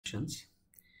functions.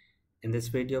 In this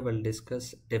video, we'll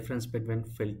discuss difference between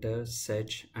filter,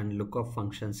 search, and lookup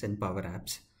functions in Power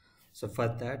Apps. So for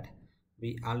that,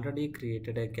 we already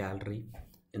created a gallery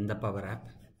in the Power App.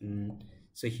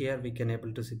 So here we can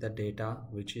able to see the data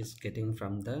which is getting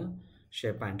from the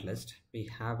SharePoint list. We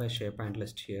have a SharePoint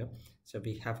list here. So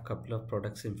we have couple of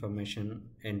products information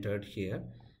entered here.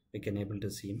 We can able to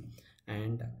see,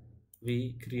 and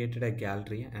we created a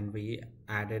gallery and we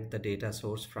added the data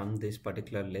source from this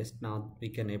particular list. Now we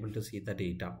can able to see the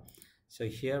data. So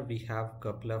here we have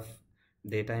couple of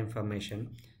data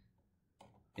information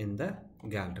in the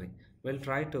gallery. We'll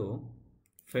try to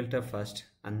filter first,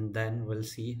 and then we'll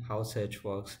see how search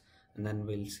works, and then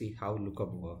we'll see how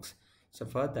lookup works. So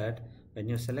for that, when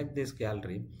you select this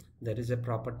gallery, there is a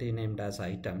property named as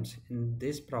items. In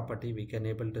this property, we can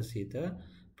able to see the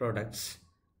products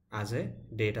as a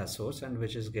data source, and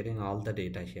which is getting all the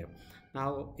data here.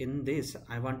 Now in this,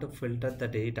 I want to filter the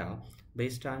data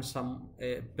based on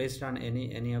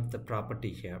any of the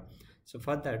property here. So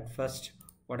for that, first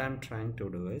what I'm trying to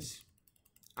do is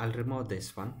I'll remove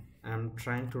this one. I'm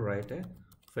trying to write a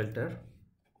filter,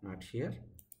 not here.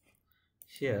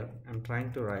 Here I'm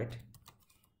trying to write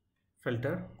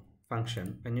filter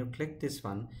function. When you click this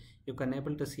one, you can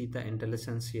able to see the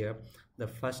IntelliSense here. The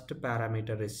first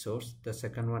parameter is source, the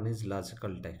second one is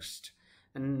logical text,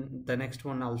 and the next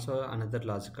one also another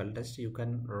logical text. You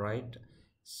can write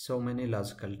so many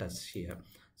logical tests here.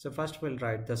 So first we'll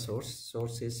write the source.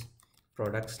 Source is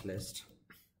products list.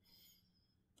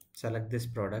 Select this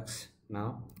products.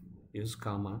 Now use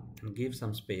comma and give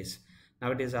some space.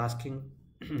 Now it is asking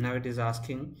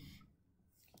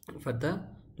for the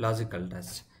logical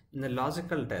test. In the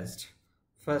logical test,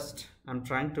 first I'm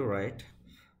trying to write.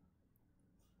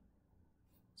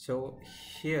 So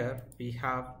here we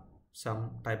have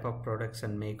some type of products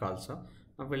and make also.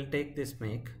 Now we'll take this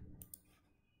make,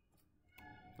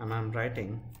 and I'm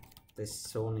writing this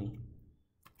Sony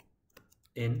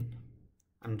in.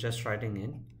 I'm just writing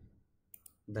in,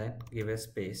 then give a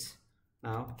space.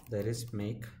 Now there is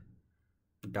make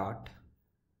dot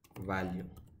value.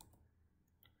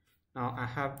 Now I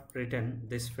have written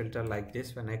this filter like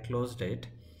this. When I closed it,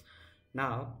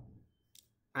 now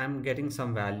I'm getting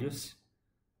some values.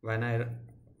 When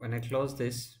I close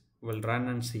this, we'll run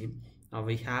and see. Now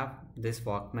we have this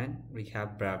Walkman, we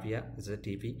have Bravia as a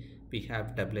TV, we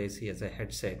have WAC as a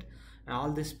headset, and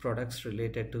all these products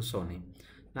related to Sony.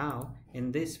 Now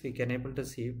in this, we can able to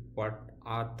see what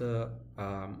are the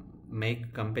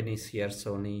make companies here: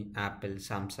 Sony, Apple,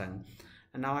 Samsung.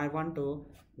 And now I want to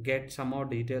get some more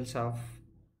details of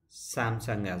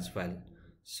Samsung as well.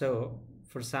 So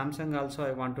for Samsung also,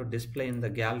 I want to display in the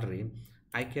gallery.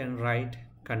 I can write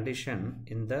condition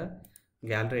in the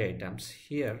gallery items.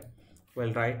 Here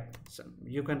we'll write,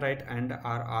 you can write and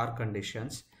or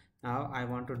conditions. Now I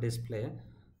want to display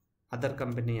other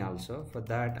company also. For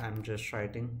that, I'm just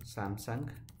writing Samsung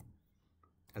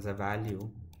as a value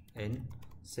in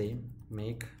same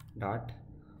make dot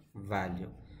value.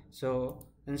 So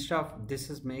instead of this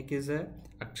is make is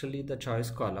actually the choice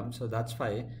column, so that's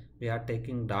why we are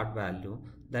taking dot value.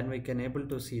 Then we can able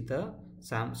to see the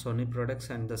Sony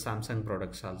products and the Samsung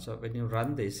products also. When you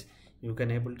run this, you can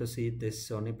able to see this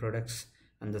Sony products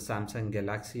and the Samsung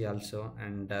Galaxy also,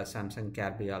 and Samsung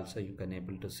Carby also you can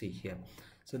able to see here.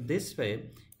 So this way,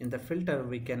 in the filter,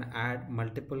 we can add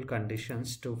multiple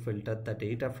conditions to filter the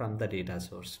data from the data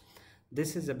source.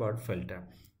 This is about filter.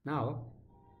 Now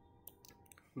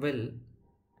we'll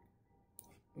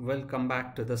come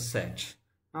back to the search.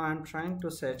 Now I'm trying to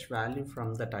search value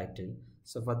from the title.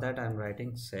 So for that, I'm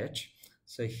writing search.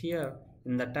 So here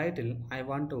in the title, I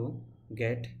want to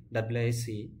get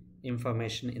WAC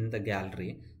information in the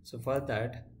gallery. So for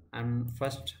that,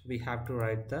 first we have to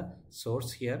write the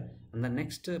source here, and the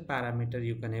next parameter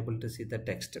you can able to see the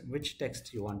text, which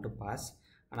text you want to pass.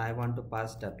 And I want to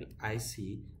pass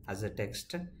WIC as a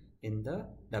text in the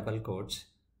double quotes,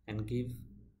 and give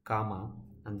comma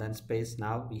and then space.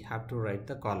 Now we have to write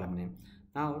the column name.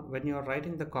 Now when you are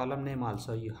writing the column name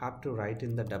also, you have to write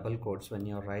in the double quotes when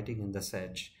you are writing in the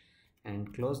search,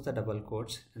 and close the double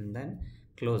quotes and then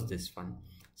close this one.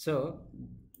 So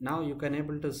now you can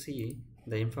able to see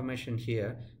the information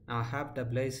here. Now I have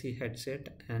WAC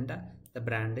headset and the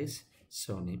brand is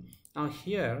Sony. Now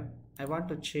here I want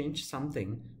to change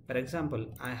something. For example,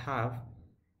 I have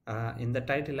in the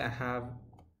title I have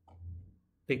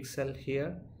pixel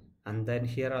here, and then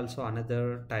here also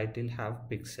another title have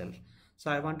pixel. So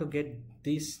I want to get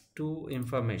these two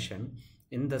information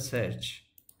in the search.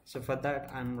 So for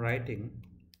that, I'm writing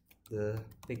the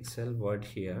pixel word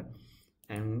here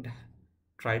and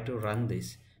try to run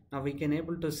this. Now we can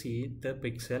able to see the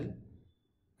pixel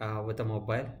with a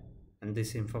mobile and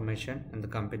this information, and the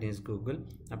company is Google,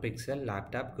 a pixel,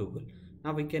 laptop, Google.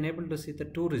 Now we can able to see the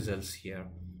two results here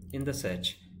in the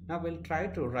search. Now we'll try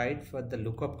to write for the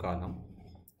lookup column,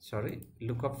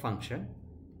 lookup function.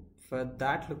 For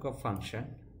that lookup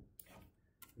function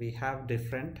we have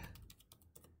different.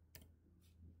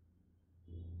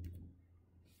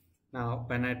 Now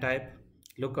when I type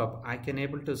lookup, I can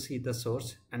able to see the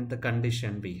source and the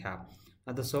condition we have.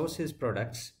 Now the source is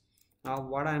products. Now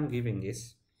what I am giving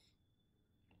is,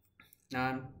 now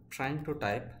I'm trying to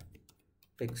type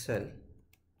pixel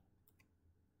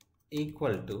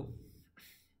equal to,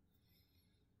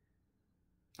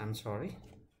 I'm sorry,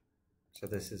 so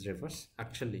this is reverse.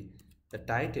 Actually the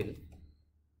title,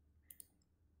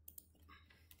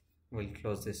 we'll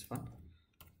close this one,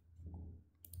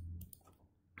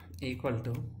 equal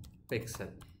to pixel.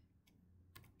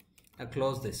 I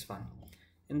close this one.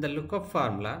 In the lookup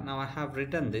formula, now I have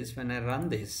written this. When I run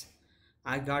this,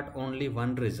 I got only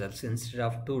one result instead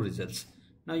of two results.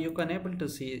 Now you can able to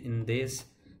see in this,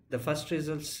 the first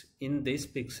results in this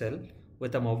pixel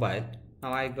with a mobile.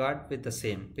 Now I got with the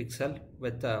same pixel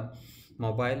with a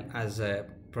mobile as a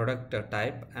product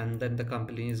type, and then the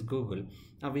company is Google.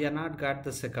 Now we are not got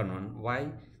the second one. Why?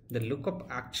 The lookup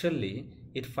actually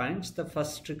it finds the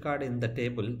first record in the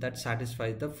table that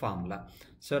satisfies the formula.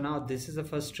 So now this is the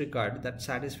first record that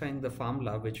satisfying the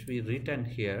formula which we written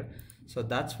here. So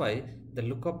that's why the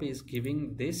lookup is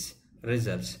giving this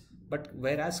results. But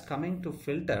whereas coming to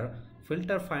filter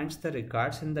finds the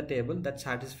records in the table that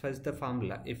satisfies the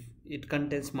formula if it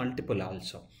contains multiple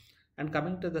also. And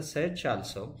coming to the search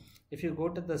also, if you go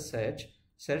to the search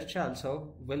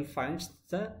also will find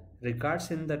the records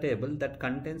in the table that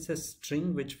contains a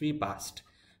string which we passed,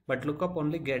 but lookup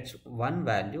only gets one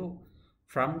value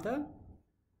from the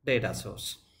data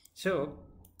source. So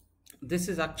this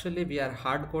is actually we are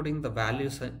hard coding the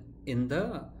values in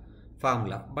the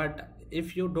formula. But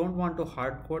if you don't want to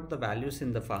hard code the values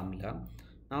in the formula,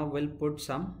 now we'll put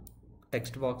some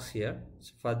text box here.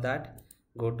 So for that,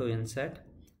 go to insert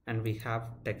and we have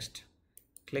text,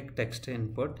 click text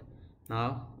input.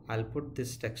 Now I'll put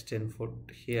this text input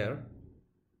here.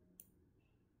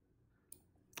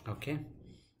 Okay,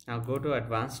 now go to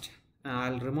advanced. Now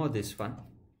I'll remove this one.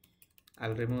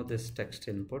 I'll remove this text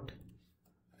input.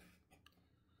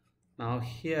 Now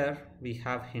here we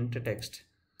have hint text.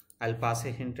 I'll pass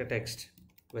a hint text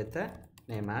with the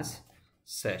name as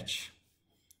search.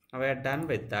 Now we are done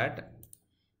with that.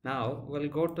 Now we'll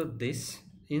go to this.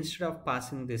 Instead of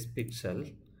passing this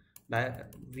pixel,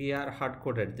 that we are hard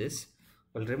coded this,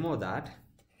 we'll remove that.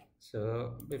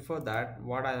 So before that,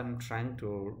 what I am trying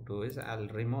to do is I'll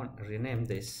rename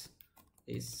this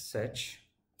is search.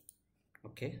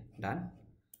 Okay, done.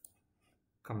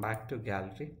 Come back to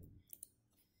gallery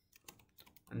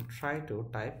and try to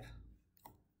type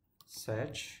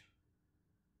search.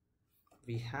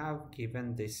 We have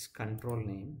given this control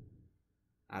name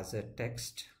as a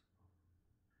text.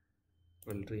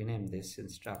 We'll rename this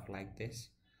instead of like this.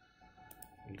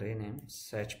 We'll rename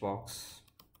search box.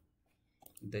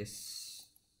 This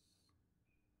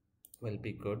will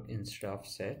be good instead of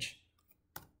search.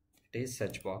 It is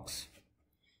search box.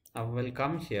 Now we'll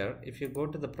come here. If you go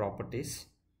to the properties,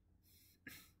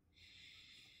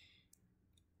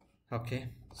 okay,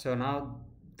 so now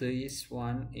this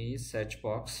one is search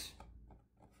box.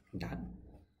 Done.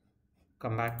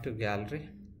 Come back to gallery.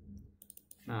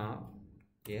 Now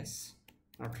yes,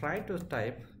 now try to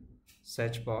type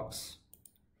search box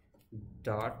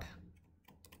dot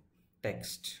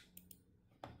text.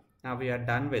 Now we are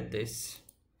done with this.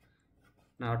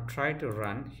 Now try to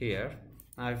run here.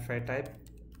 Now if I type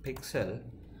pixel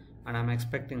and I'm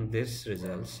expecting this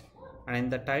results, and in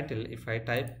the title if I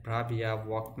type Bravia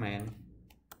Walkman,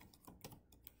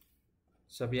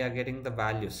 so we are getting the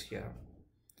values here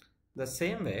the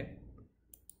same way.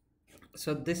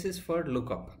 So this is for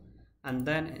lookup, and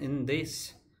then in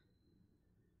this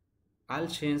I'll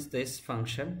change this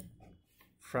function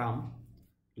from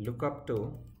lookup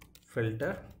to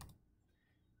filter.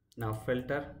 Now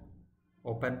filter,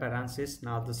 open parenthesis,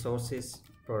 now the source is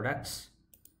products,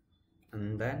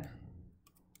 and then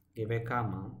give a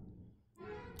comma.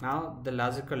 Now the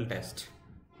logical test.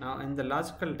 Now in the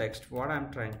logical text, what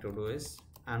I'm trying to do is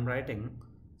I'm writing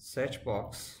search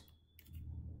box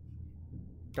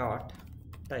dot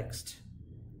text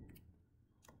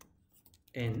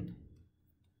in.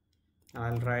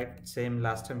 I'll write same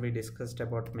last time we discussed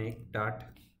about make dot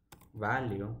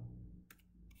value.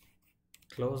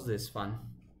 Close this one.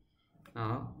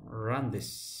 Now run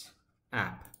this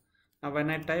app. Now when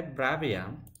I type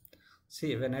Bravia,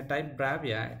 see when I type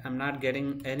Bravia I'm not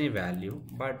getting any value,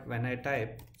 but when I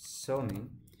type Sony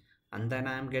and then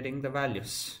I am getting the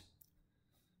values.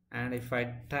 And if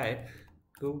I type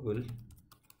Google,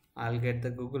 I'll get the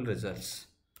Google results.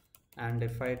 And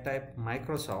if I type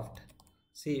Microsoft,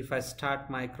 see, if I start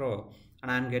micro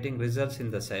and I'm getting results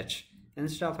in the search,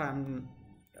 instead of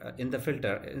in the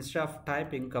filter, instead of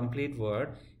typing complete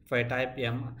word, if I type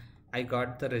M, I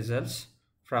got the results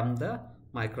from the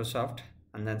Microsoft.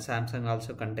 And then Samsung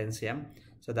also contains M,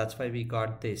 so that's why we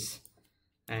got this.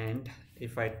 And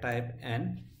if I type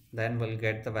N, then we'll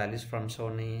get the values from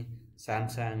Sony,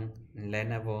 Samsung,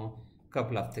 Lenovo,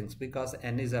 couple of things, because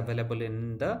N is available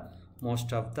in the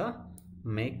most of the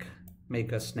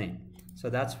maker's name. So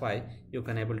that's why you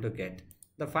can able to get.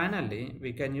 Finally,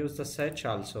 we can use the search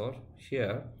also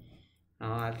here.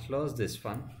 Now I'll close this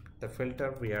one. The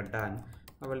filter we are done.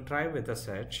 I will try with the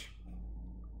search.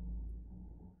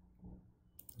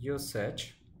 Use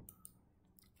search,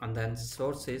 and then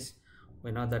source is, we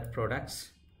know that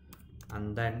products,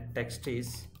 and then text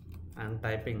is, I'm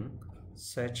typing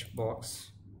search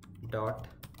box dot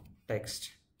text.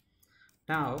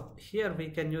 Now here we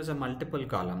can use a multiple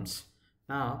columns.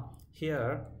 Now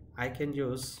here I can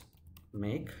use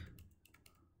make,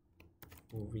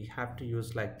 we have to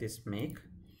use like this make,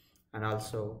 and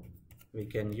also we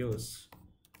can use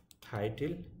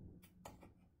title,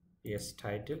 yes,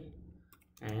 title,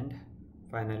 and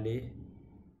finally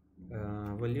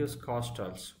we'll use cost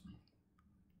also,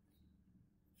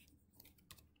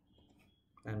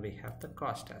 and we have the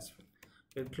cost as well.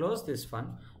 We'll close this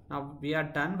one. Now we are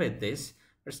done with this,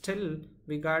 but still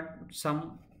we got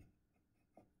some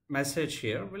message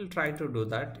here. We'll try to do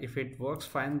that. If it works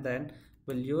fine, then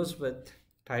we'll use with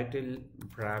title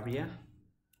Bravia.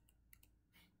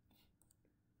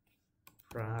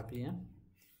 We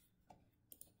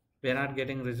are not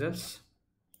getting results,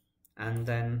 and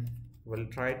then we'll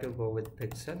try to go with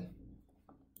Pixel.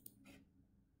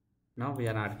 Now we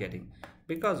are not getting,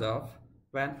 because of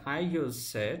when I use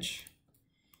search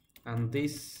and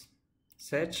these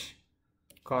search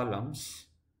columns,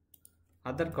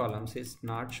 other columns is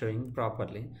not showing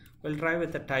properly. We'll try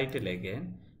with the title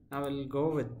again. Now we'll go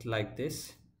with like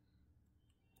this.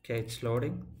 Okay, it's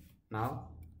loading. Now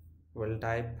we'll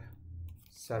type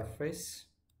surface.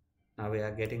 Now we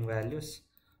are getting values.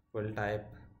 We'll type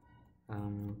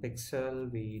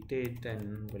pixel, we did,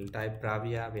 and we'll type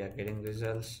Bravia, we are getting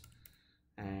results,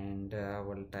 and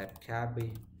we'll type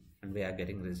Cabby, and we are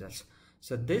getting results.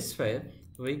 So this way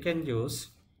we can use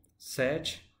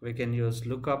search, we can use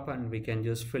lookup, and we can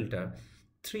use filter.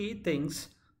 Three things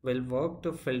will work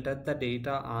to filter the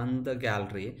data on the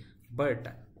gallery, but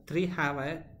three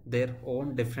have their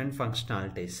own different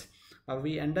functionalities.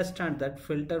 We understand that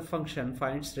filter function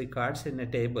finds records in a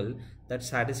table that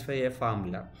satisfy a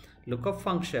formula. Lookup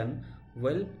function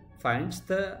will finds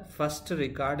the first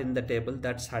record in the table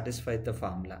that satisfies the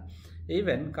formula.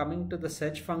 Even coming to the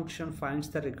search function finds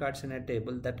the records in a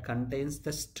table that contains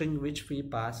the string which we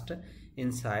passed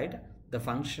inside the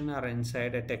function or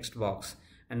inside a text box,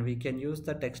 and we can use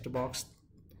the text box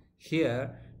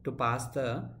here to pass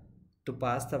the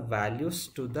values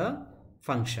to the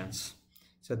functions.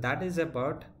 So that is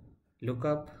about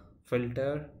lookup,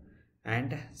 filter,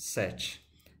 and search.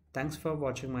 Thanks for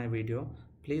watching my video.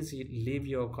 Please leave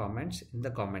your comments in the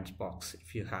comments box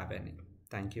if you have any.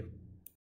 Thank you.